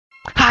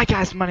Hi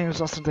guys, my name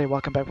is Austin today.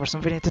 Welcome back for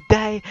some video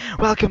today.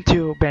 Welcome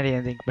to Bendy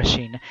and Ink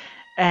Machine.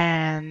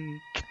 And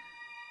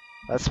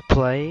let's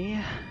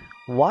play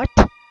what?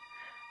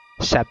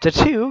 Chapter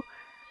 2.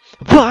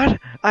 But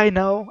I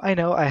know,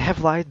 I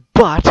have lied,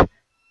 but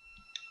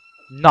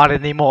not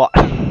anymore.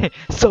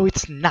 So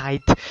it's night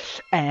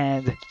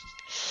and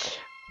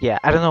yeah,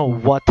 I don't know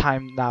what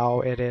time now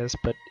it is,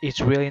 but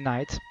it's really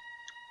night.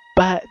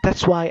 But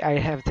that's why I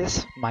have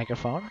this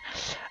microphone.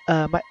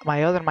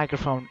 My other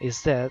microphone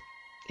is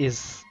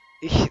is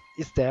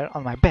there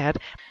on my bed.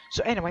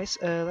 So anyways,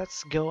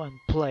 let's go and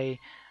play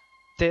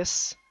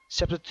this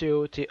chapter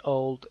 2, the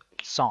old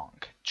song.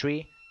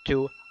 3,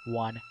 2,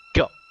 1,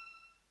 go.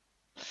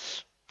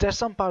 There's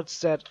some parts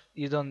that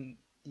you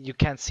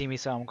can't see me,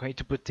 so I'm going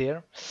to put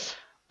there,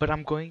 but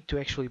I'm going to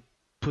actually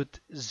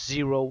put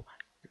 0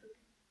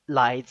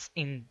 lights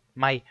in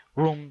my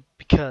room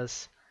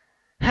because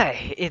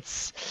hey,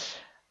 it's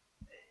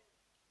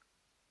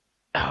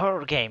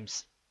horror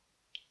games.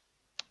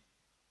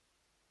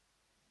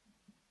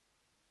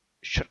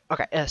 Sure.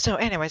 Okay. So,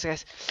 anyways,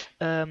 guys,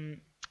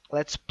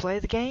 let's play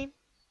the game.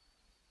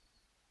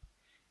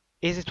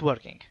 Is it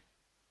working?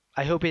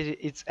 I hope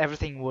it's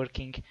everything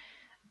working.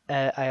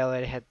 I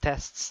already had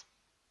tests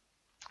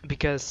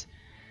because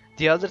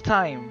the other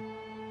time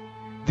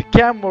the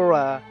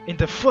camera in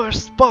the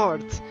first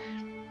part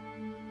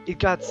it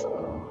got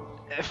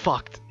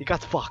fucked. It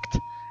got fucked.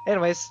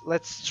 Anyways,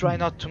 let's try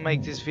not to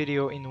make this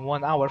video in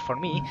 1 hour for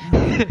me.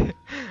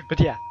 But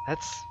yeah,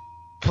 let's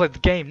play the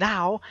game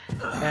now,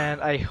 and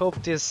I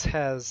hope this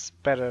has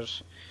better,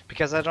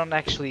 because I don't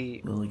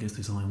actually... Well, I guess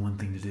there's only one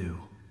thing to do.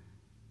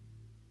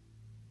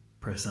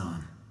 Press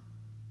on.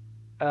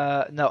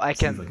 No, I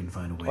See can... if I can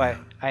find a way Wait,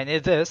 out. I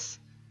need this.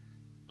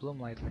 Bloom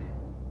lightly.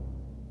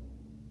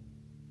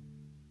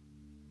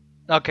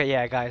 Okay,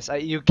 yeah, guys,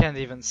 you can't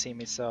even see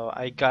me, so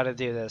I gotta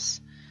do this.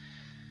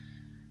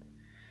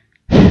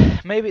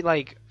 Maybe,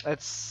 like,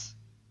 let's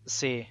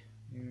see.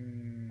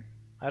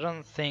 I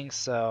don't think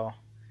so.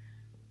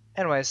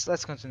 Anyways,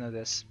 let's continue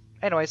this.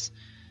 Anyways,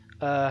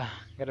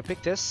 gotta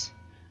pick this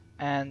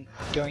and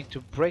going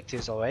to break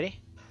this already.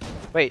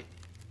 Wait.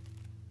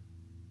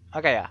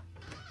 Okay, yeah.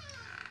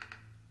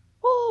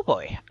 Oh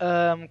boy.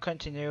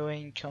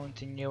 Continuing,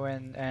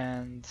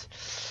 and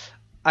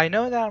I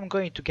know that I'm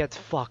going to get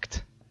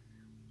fucked.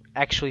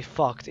 Actually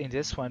fucked in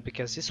this one,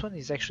 because this one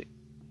is actually...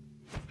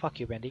 Fuck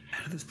you, Bendy.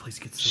 How did this place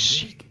get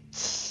so big?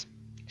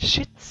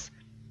 Shits.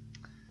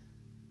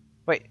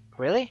 Wait,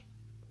 really?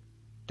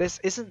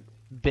 This isn't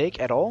big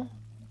at all?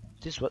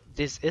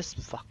 This is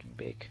fucking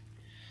big.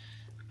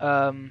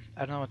 I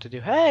don't know what to do.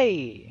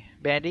 Hey,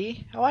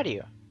 Bendy, how are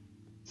you?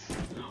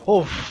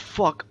 Oh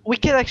fuck, we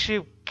can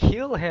actually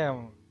kill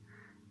him.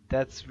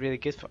 That's really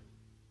good for...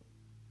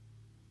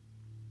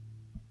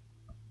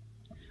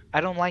 I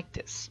don't like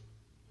this.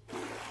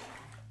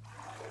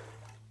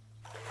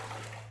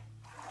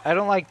 I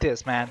don't like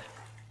this, man.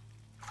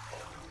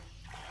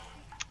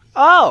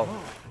 Oh!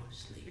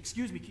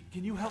 Excuse me,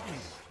 can you help me?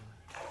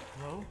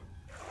 Hello?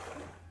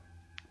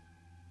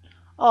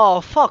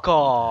 Oh, fuck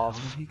off.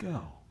 Where did he go?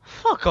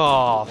 Fuck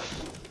off.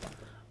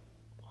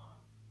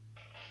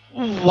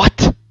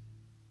 What?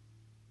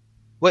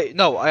 Wait,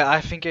 no,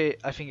 I think it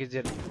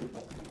did.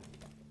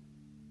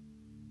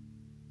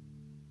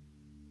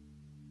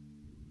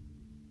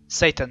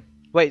 Satan.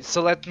 Wait,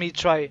 so let me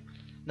try.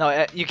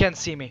 No, you can't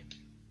see me.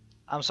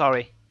 I'm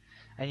sorry.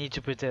 I need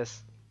to put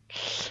this.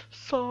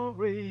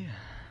 Sorry.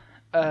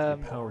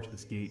 Get power to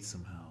this gate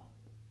somehow.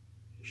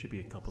 Should be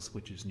a couple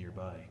switches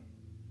nearby.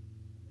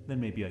 Then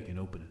maybe I can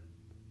open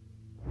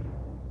it.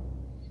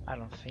 I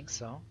don't think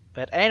so.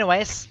 But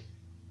anyways,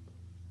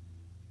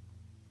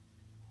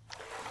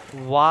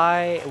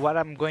 what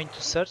I'm going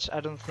to search, I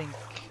don't think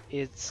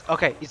it's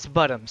okay. It's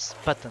buttons.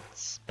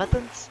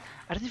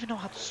 I don't even know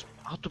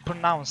how to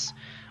pronounce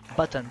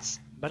buttons.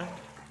 But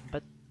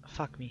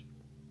fuck me.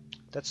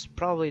 That's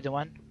probably the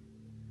one.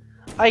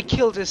 I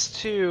killed this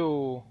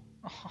too.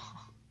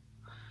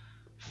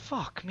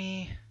 Fuck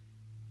me.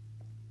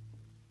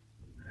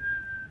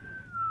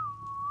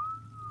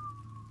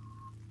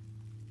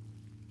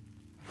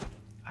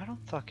 I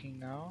don't fucking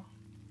know.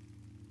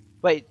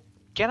 Wait,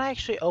 can I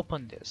actually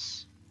open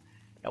this?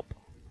 Nope.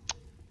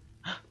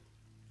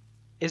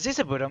 Is this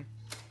a button?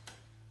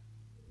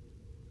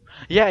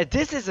 Yeah,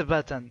 this is a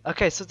button.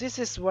 Okay, so this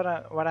is what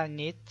I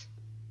need.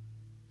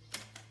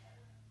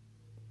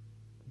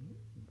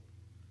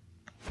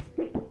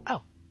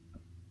 Oh.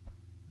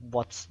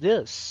 What's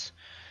this?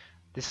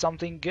 This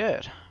something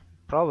good.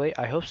 Probably,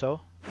 I hope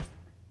so.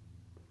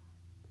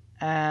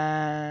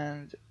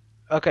 And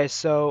okay,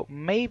 so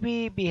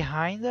maybe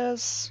behind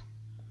us.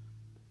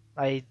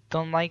 I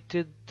don't like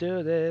to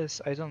do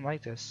this. I don't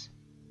like this.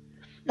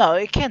 No,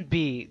 it can't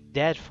be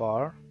that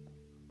far.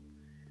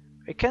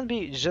 It can't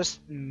be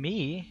just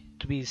me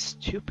to be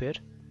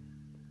stupid.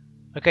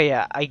 Okay,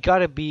 yeah, I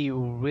gotta be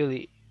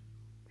really...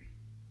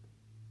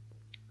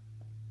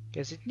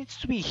 Guess it needs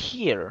to be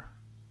here.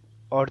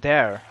 Or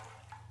there.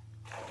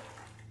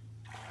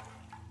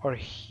 Or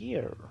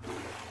here.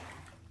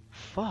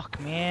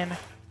 Fuck, man.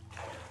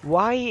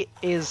 Why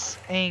is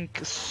ink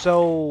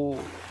so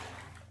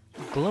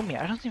gloomy?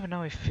 I don't even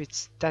know if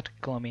it's that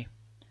gloomy.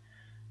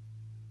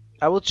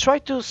 I will try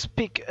to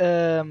speak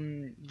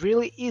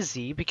really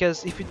easy,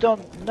 because if you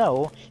don't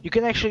know, you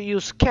can actually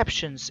use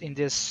captions in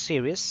this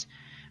series.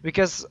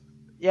 Because,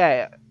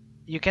 yeah,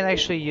 you can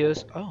actually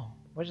use... Oh,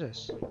 what is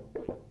this?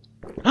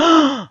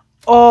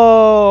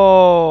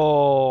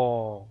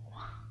 Oh!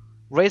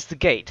 Raise the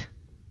gate.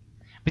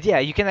 But yeah,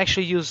 you can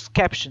actually use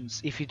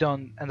captions if you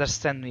don't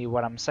understand me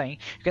what I'm saying.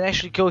 You can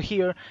actually go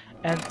here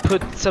and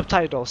put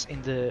subtitles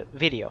in the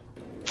video.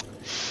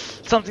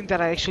 Something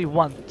that I actually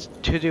want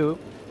to do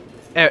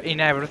in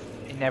every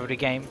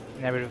game,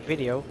 in every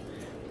video,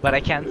 but I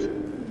can't.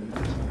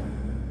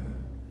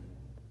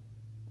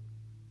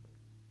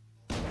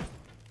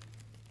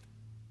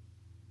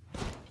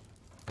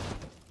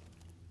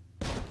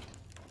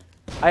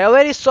 I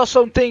already saw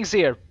some things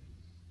here.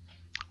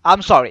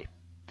 I'm sorry,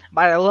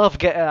 but I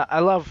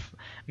love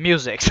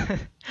music.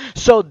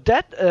 So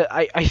that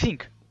I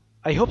think,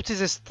 I hope this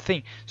is the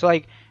thing. So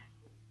like,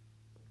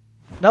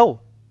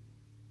 no,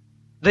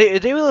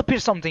 they will appear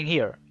something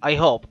here. I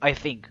hope. I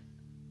think.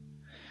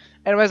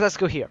 Anyways, let's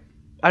go here.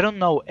 I don't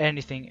know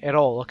anything at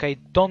all, okay?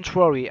 Don't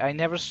worry, I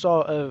never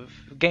saw a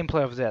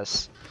gameplay of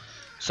this.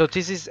 So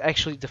this is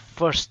actually the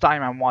first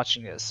time I'm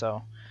watching this,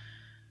 so...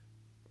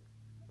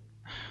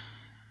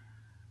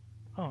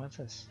 Oh, what's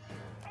this?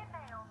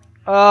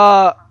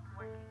 I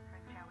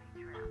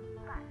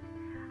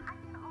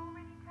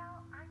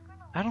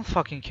don't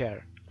fucking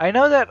care. I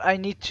know that I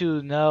need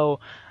to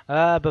know,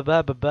 but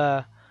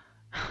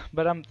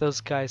I'm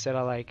those guys that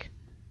are like...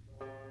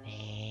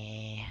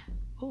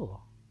 Ooh.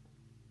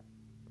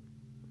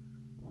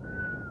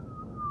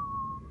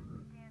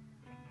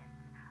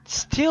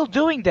 Still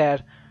doing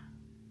that?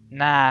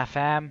 Nah,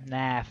 fam.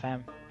 Nah,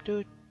 fam.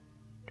 Dude.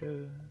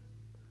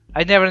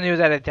 I never knew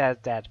that it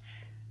had that.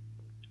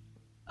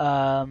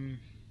 Oh,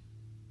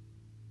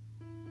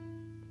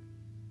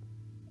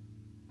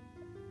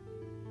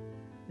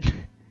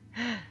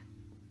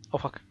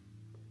 fuck.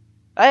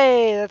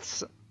 Hey,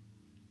 that's...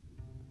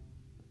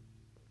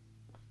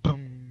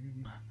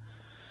 Boom.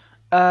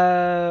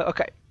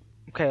 Okay.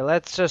 Okay,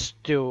 let's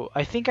just do...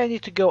 I think I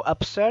need to go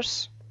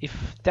upstairs.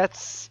 If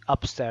that's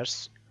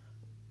upstairs...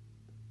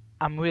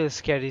 I'm really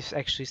scared if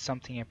actually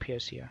something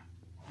appears here.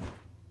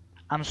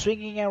 I'm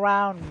swinging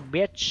around,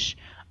 bitch.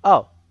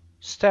 Oh,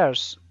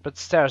 stairs, but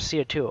stairs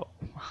here too.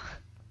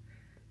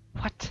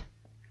 What?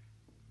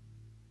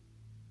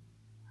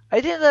 I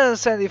didn't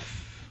understand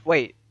if...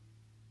 Wait.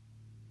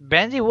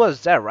 Bendy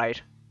was there, right?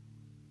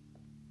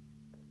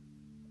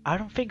 I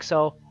don't think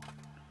so.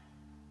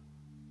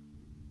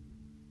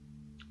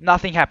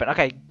 Nothing happened.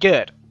 Okay,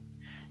 good.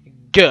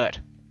 Good.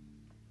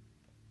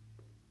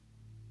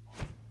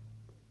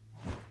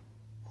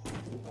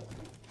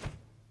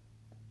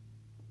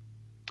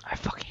 I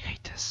fucking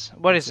hate this.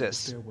 What is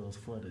this?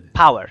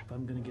 Power.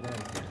 Welcome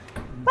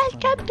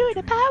to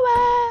the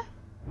power.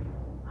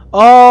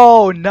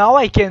 Oh, now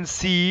I can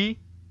see.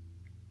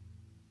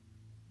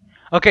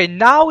 Okay,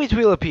 now it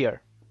will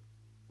appear.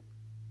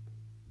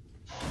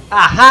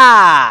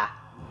 Aha!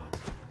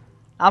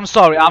 I'm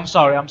sorry.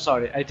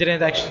 I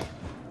didn't actually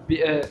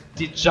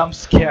did jump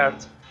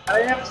scared.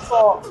 I never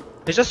saw.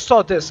 I just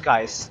saw this,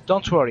 guys.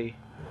 Don't worry.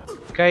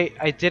 Okay,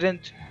 I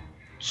didn't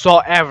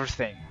saw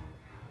everything.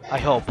 I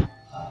hope.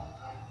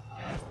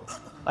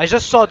 I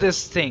just saw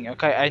this thing,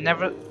 okay? I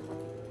never...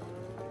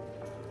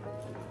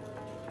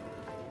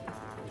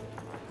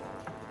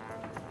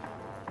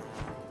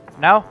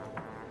 No?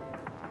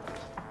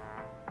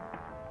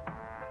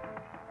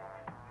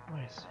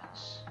 What is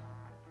this?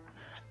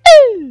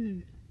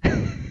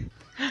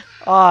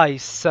 Ay,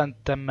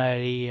 Santa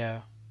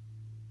Maria.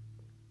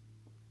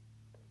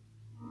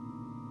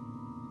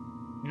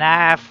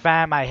 Nah,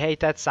 fam, I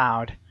hate that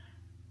sound.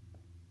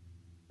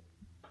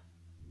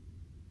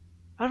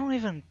 I don't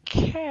even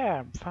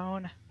care,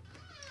 phone.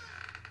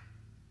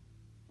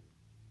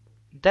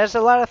 There's a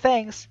lot of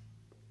things.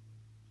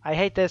 I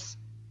hate this.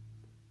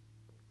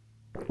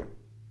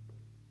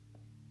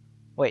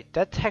 Wait,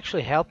 that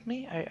actually helped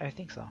me? I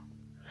think so.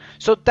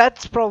 So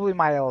that's probably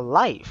my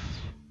life.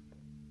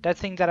 That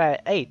thing that I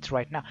ate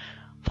right now.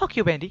 Fuck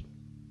you, Bendy.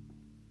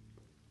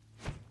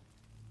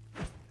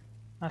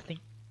 Nothing.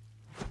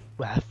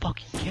 Well, I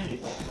fucking get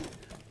it.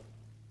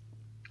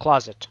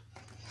 Closet.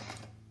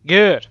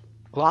 Good.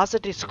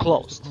 Closet is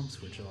closed. Home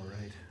switch, all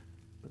right,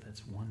 but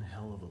that's one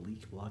hell of a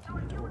leak blocking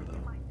the door,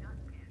 though.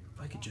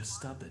 If I could just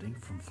stop that ink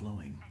from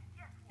flowing,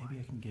 maybe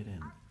I can get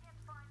in.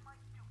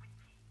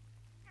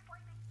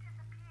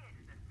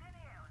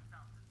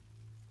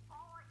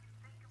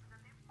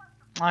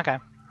 Okay.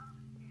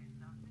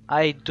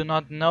 I do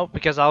not know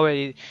because I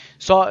already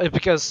saw it,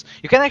 because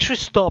you can actually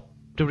stop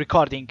the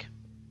recording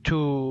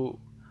to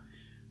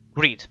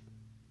read.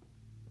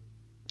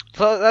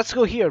 So let's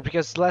go here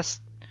because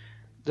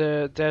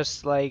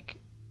there's like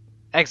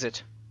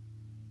exit.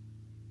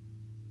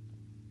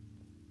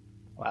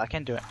 Well, I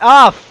can't do it.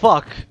 Ah,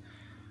 fuck.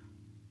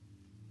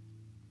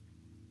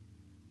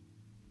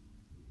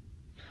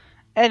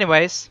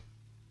 Anyways,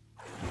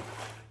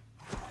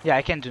 Yeah,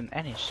 I can't do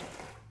anything.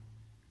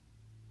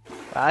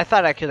 I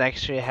thought I could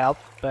actually help,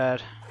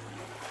 but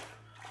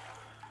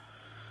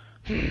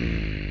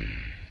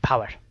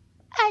power.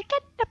 I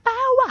get the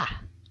power.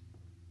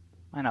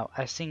 I know,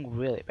 I sing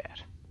really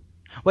bad.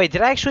 Wait,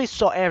 did I actually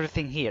saw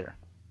everything here?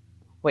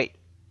 Wait.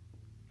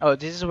 Oh,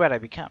 this is where I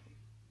become.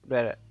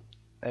 But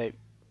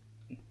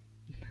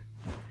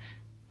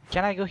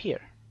can I go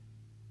here?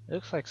 It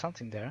looks like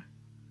something there.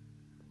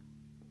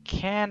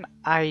 Can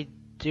I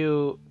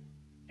do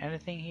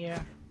anything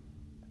here?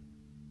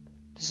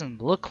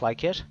 Doesn't look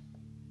like it.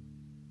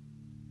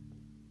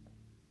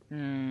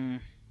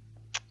 Am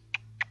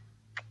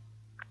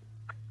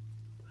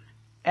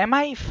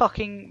I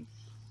fucking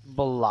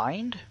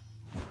blind?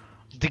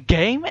 The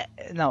game?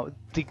 No,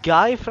 the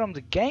guy from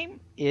the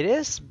game, it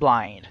is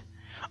blind.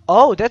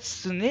 Oh,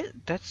 that's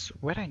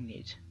what I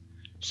need.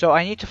 So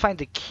I need to find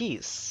the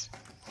keys.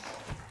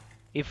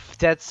 If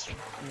that's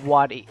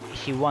what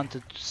he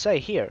wanted to say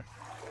here.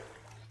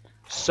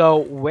 So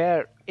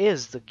where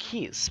is the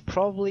keys?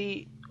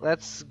 Probably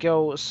let's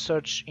go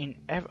search in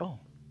oh.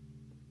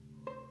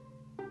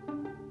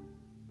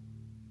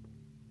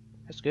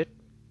 That's good.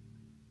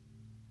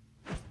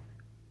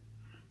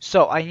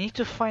 So I need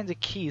to find the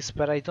keys,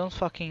 but I don't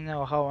fucking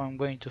know how I'm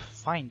going to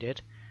find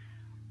it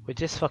with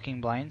this fucking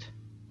blind.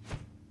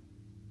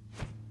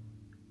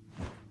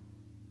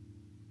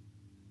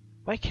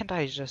 Why can't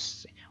I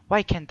just see?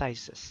 Why can't I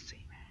just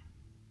see, man?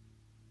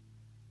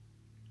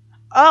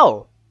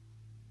 Oh!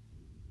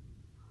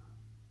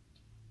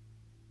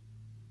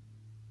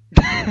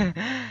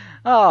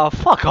 Oh,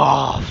 fuck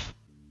off!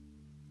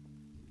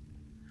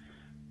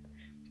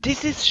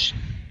 This is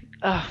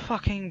a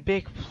fucking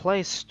big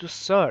place to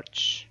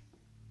search.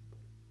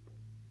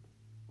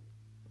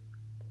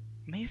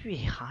 Maybe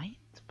behind,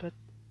 but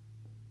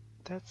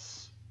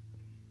that's...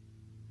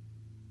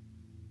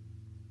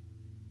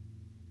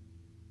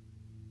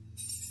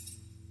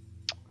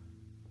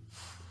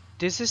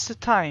 This is the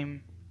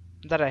time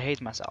that I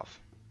hate myself.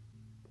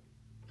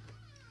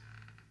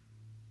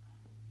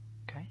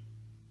 Okay.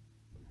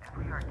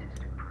 Every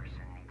artistic person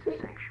needs a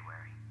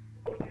sanctuary.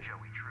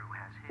 Joey Drew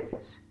has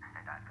his,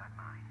 and I've got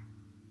mine.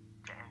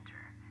 To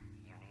enter,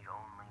 you need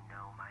only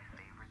know my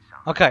favorite song.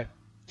 Okay.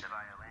 The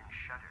violin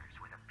shudders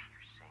with a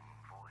piercing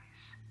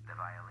voice. The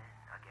violin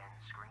again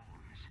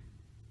screams.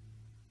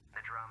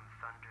 The drum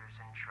thunders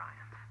in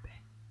triumph.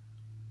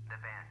 The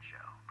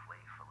banjo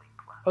playfully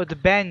claps. Oh, the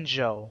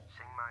banjo.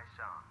 Sing my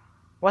song.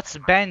 What's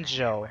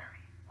banjo?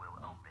 Will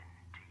open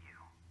to you.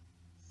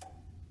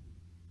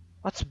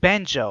 What's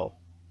banjo?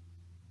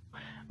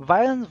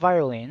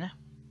 Violin,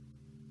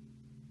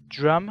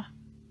 drum,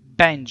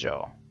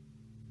 banjo.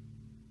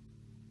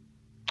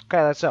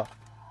 Okay, let's go.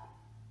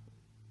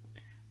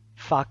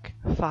 Fuck,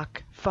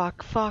 fuck,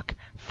 fuck, fuck,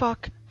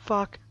 fuck,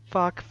 fuck,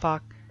 fuck,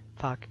 fuck,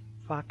 fuck,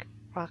 fuck,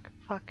 fuck,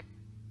 fuck,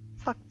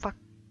 fuck, fuck,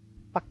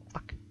 fuck,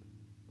 fuck,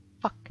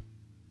 fuck,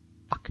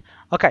 fuck.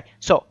 Okay,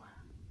 so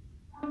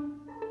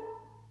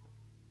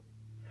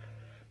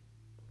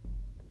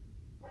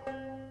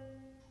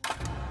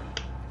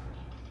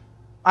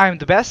I'm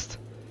the best.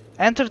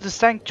 Enter the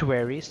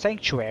sanctuary.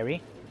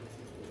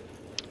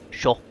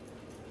 Sure.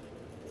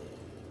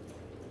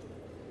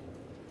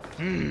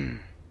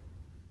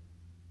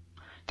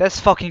 That's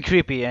fucking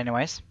creepy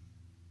anyways.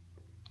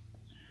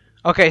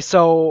 Okay,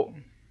 so...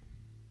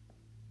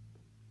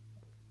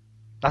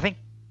 Nothing?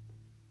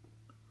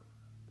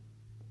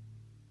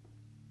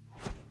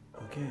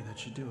 Okay, that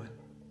should do it.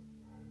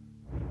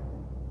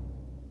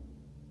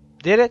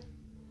 Did it?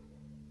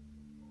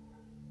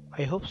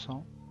 I hope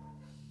so.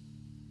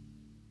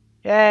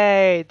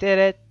 Yay, did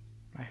it.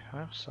 I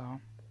hope so.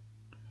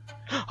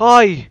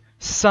 Ay,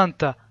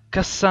 Santa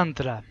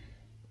Cassandra.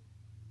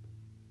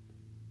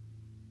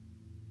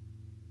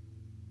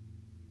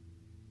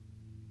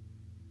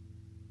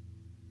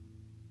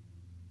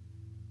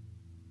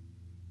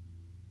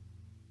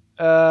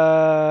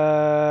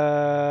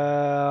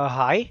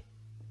 Hi.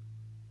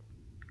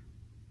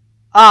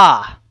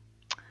 Ah.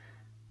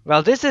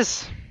 Well, this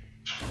is...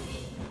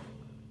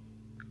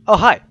 Oh,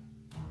 hi.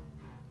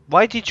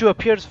 Why did you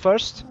appear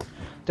first?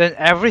 Then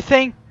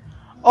everything?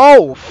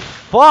 Oh,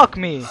 fuck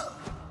me.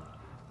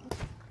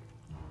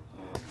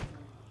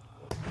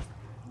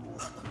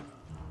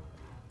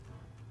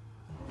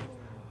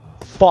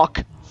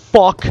 Fuck.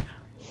 Fuck.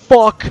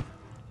 Fuck.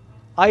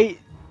 I...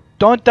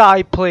 Don't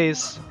die,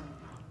 please.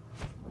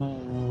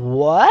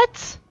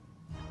 What?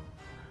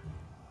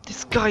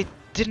 This guy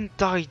didn't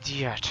die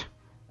yet.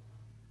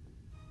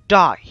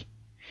 Die.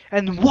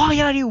 And why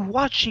are you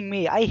watching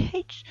me? I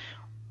hate...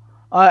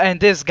 and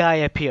this guy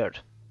appeared.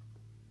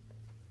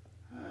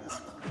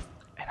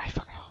 And I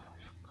fucking... Oh my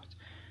God.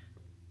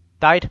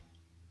 Died.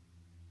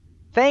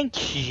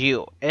 Thank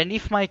you. And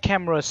if my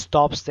camera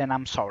stops, then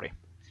I'm sorry.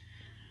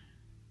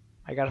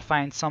 I gotta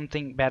find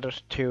something better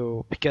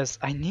to... Because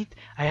I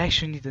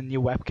actually need a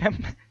new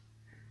webcam.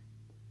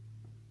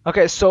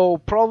 Okay, so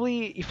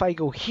probably if I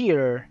go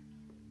here,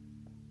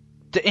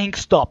 the ink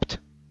stopped.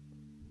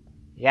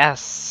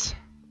 Yes.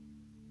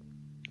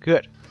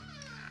 Good.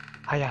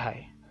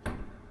 Hi.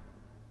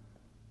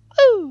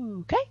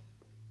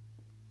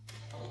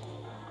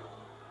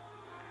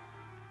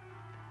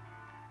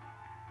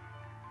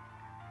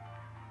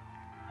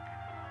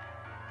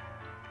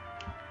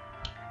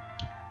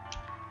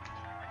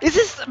 Is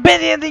this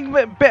Bendy ending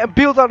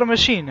build out a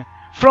machine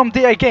from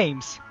their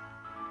games?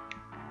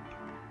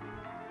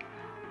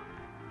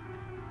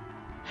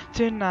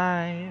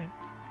 Tonight,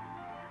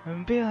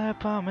 build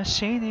up a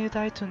machine, you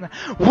die tonight.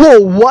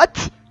 Whoa,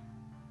 what?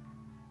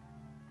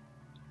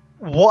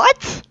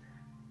 What?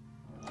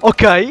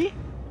 Okay.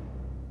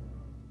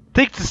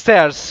 Take the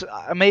stairs.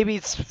 Maybe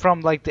it's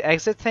from like the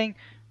exit thing.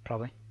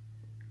 Probably.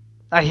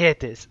 I hate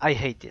this. I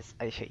hate this.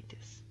 I hate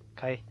this.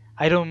 Okay.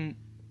 I don't.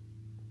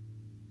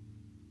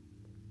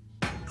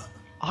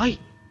 I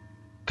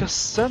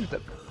concerned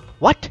them.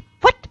 What?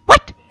 What?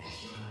 What?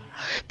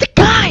 The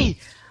guy!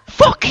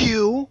 Fuck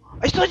you!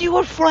 I thought you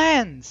were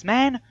friends,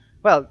 man.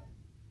 Well,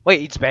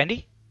 wait, it's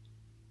Bendy?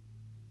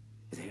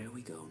 There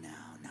we go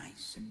now,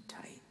 nice and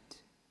tight.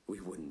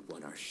 We wouldn't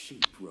want our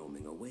sheep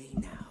roaming away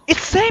now.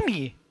 It's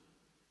Sammy!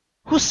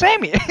 Who's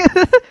Sammy?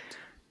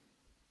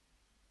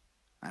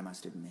 I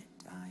must admit,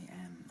 I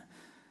am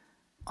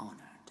honored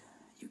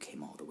you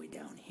came all the way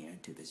down here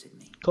to visit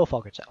me. Go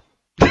fuck yourself.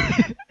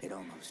 It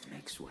almost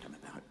makes what I'm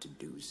about to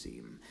do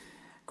seem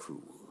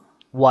cruel.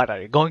 What are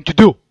you going to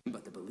do?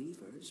 But the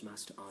believers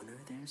must honor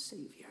their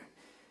savior.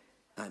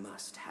 I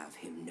must have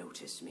him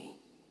notice me.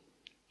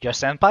 Your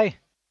senpai?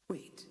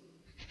 Wait,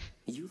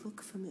 you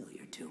look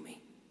familiar to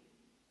me.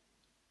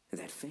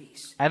 That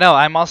face. I know,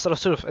 I'm also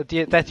Surf, that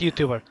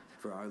YouTuber.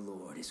 For our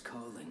Lord is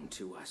calling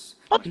to us.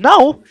 Not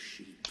now!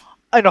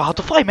 I know how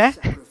to fight, man!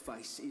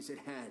 Sacrifice is at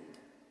hand.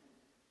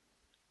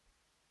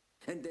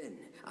 And then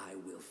I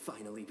will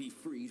finally be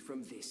freed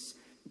from this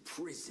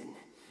prison.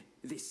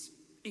 This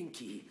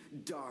inky,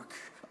 dark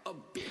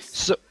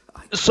abyss.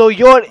 So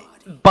you're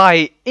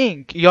by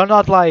ink, you're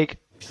not like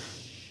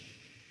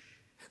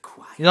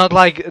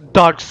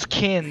dark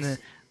skin,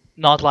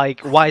 not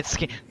like white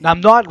skin.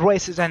 I'm not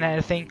racist and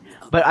anything,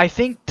 but I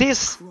think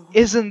this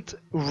isn't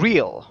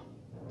real.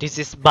 This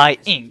is by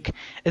ink,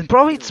 and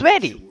probably it's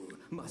Bendy.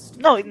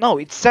 No,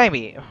 it's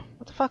Sammy.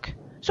 What the fuck?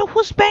 So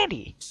who's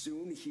Bendy?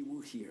 Soon he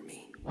will hear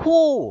me.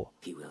 Who?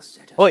 He will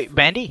set us Oh, wait,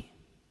 Bendy?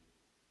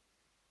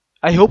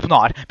 I hope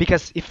not,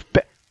 because if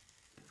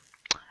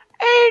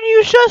and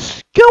you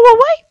just go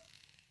away?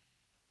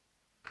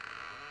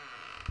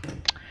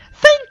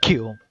 Thank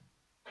you.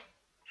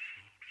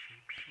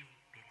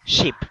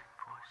 Sheep.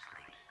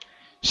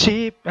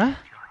 Sheep, huh?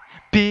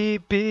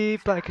 Beep,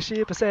 beep like a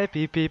sheep, I say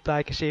beep, beep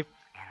like a sheep.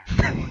 You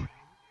may wait,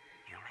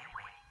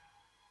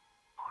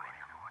 or in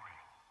the morning,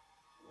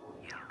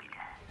 you'll be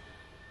dead.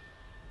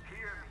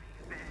 Hear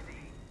me,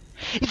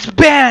 Bendy. It's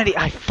Bendy!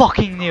 I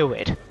fucking knew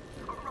it. Arise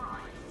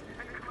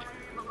and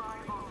claim my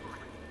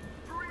offering.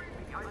 Free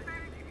me, I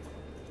beg you.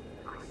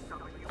 I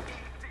summon you,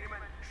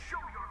 demon.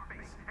 Show your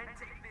face and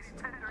take this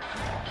tender.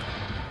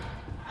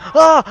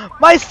 Ah!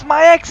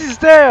 My ex is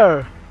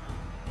there!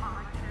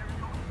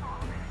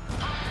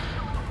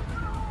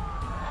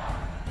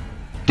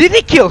 Did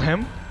he kill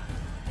him?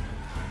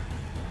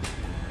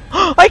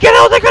 I get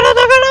out! I got out!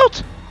 I got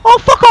out! Oh,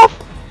 fuck off!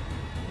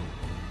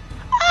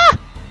 Ah!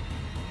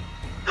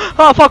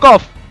 Oh, fuck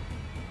off!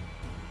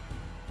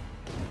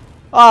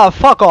 Ah,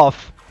 fuck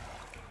off!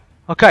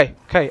 Okay,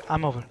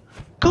 I'm over.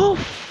 Go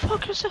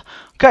fuck yourself!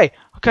 Okay.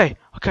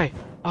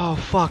 Oh,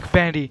 fuck,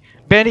 Bendy.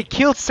 Bendy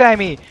killed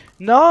Sammy!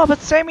 No, but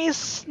Sammy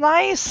is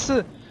nice!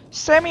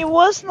 Sammy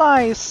was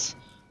nice!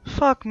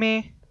 Fuck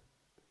me.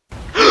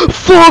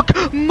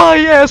 Fuck my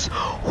ass!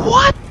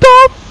 What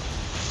the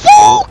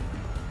fuck?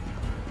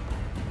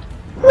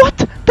 What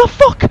the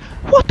fuck?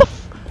 What the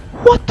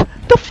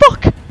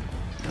fuck?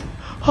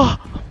 Hi.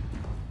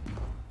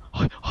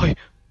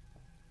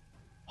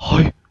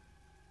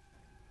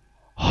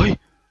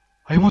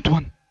 I want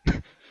one.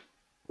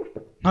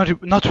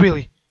 Not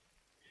really.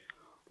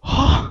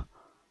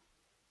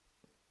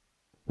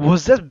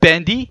 Was that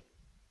Bendy?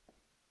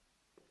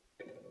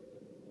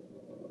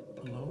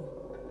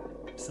 Hello?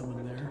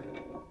 Someone there?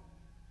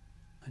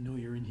 I know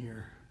you're in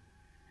here.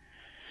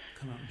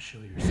 Come out and show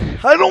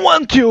yourself. I don't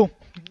want to!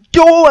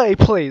 Go away,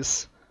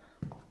 please!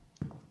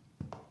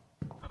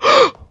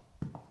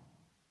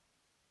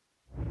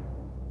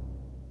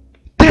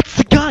 That's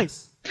the guy!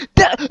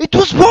 It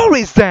was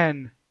Boris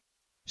then!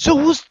 So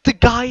who's the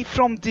guy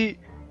from the...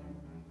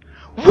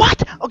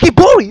 What? Okay,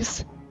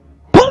 Boris!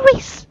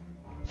 Boris!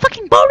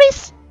 Fucking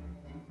Boris!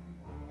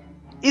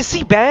 Is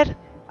he bad?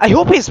 I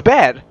hope he's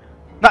bad.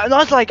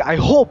 Not like I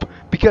hope,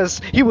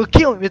 because he will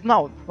kill me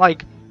now.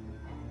 Like,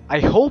 I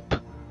hope.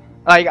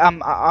 Like,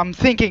 I'm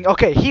thinking,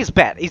 okay, he's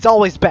bad. He's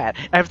always bad.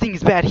 Everything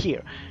is bad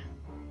here.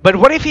 But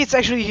what if it's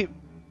actually...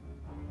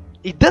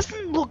 It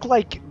doesn't look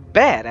like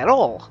bad at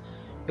all.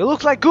 It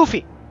looks like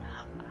Goofy.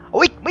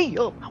 Wake me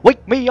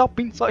up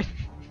inside.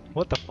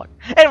 What the fuck?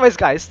 Anyways,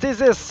 guys,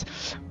 this is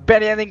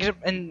Bendy and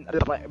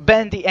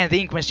the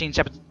Ink Machine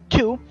Chapter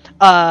 2.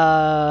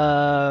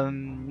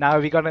 Now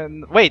we gotta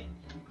wait.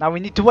 Now we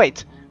need to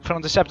wait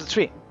from the Chapter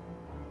 3.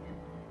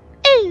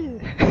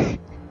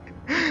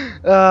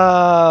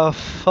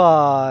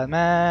 Fun,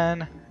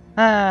 man.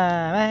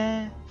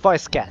 Man.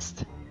 Voice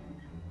cast.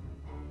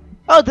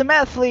 Oh, the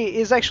monthly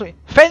is actually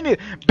Fan Me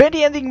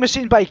Bendy Ending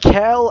Machine by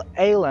Cal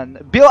Allen.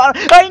 Bill,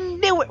 I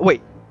knew it.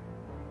 Wait,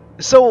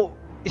 So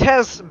it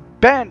has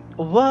band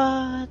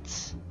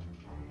what?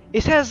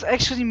 It has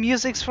actually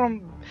musics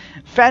from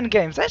fan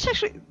games. That's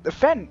actually the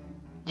fan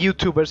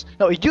YouTubers.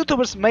 No,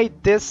 YouTubers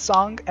made this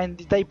song and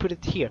they put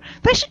it here.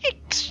 That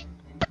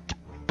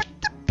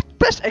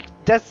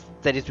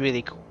is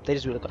really cool. That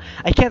is really cool.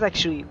 I can't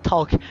actually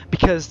talk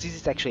because this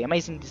is actually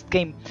amazing. This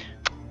game,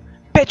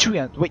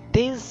 Patreon. Wait,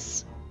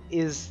 this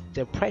is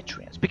the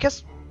Patreons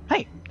because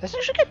hey, that's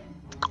actually good.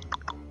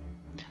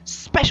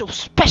 Special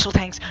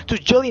thanks to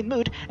Julian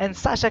Mood and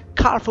Sasha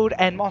Carfood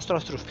and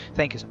Monstrous Truth.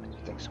 Thank you so much.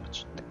 Thank you so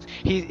much. Thanks.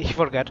 He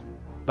forgot,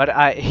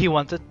 but he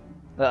wanted.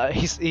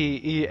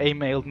 He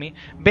emailed me.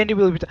 Bendy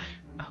will be.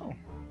 Oh,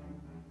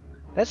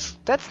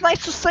 that's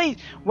nice to say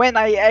when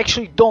I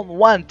actually don't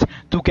want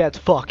to get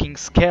fucking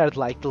scared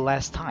like the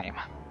last time.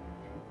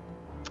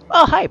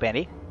 Oh hi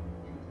Bendy.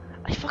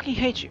 I fucking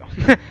hate you.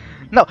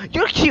 No,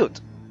 you're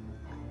cute,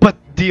 but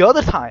the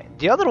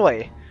other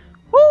way.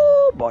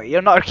 Oh boy,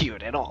 you're not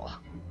cute at all.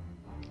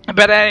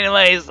 But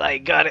anyways, I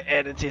gotta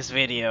edit this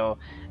video,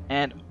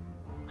 and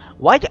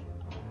why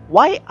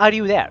are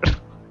you there?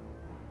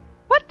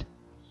 What?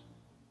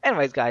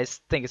 Anyways,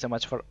 guys, thank you so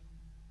much for.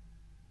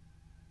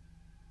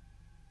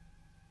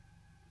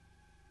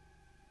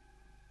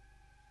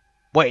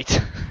 Wait.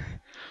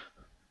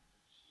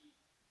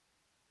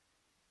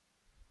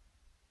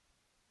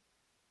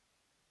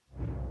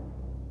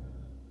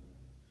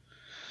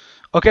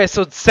 Okay,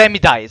 so Sammy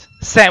died.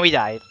 Sammy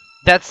died.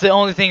 That's the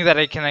only thing that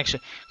I can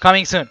actually.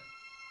 Coming soon.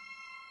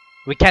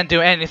 We can't do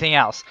anything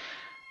else.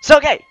 So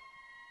okay.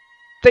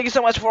 Thank you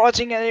so much for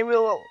watching, and I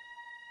will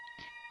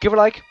give a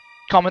like,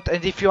 comment,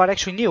 and if you are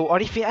actually new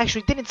or if you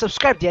actually didn't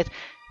subscribe yet,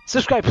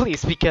 subscribe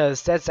please,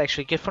 because that's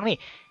actually good for me.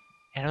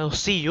 And I'll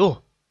see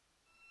you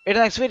in the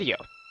next video.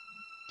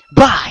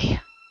 Bye.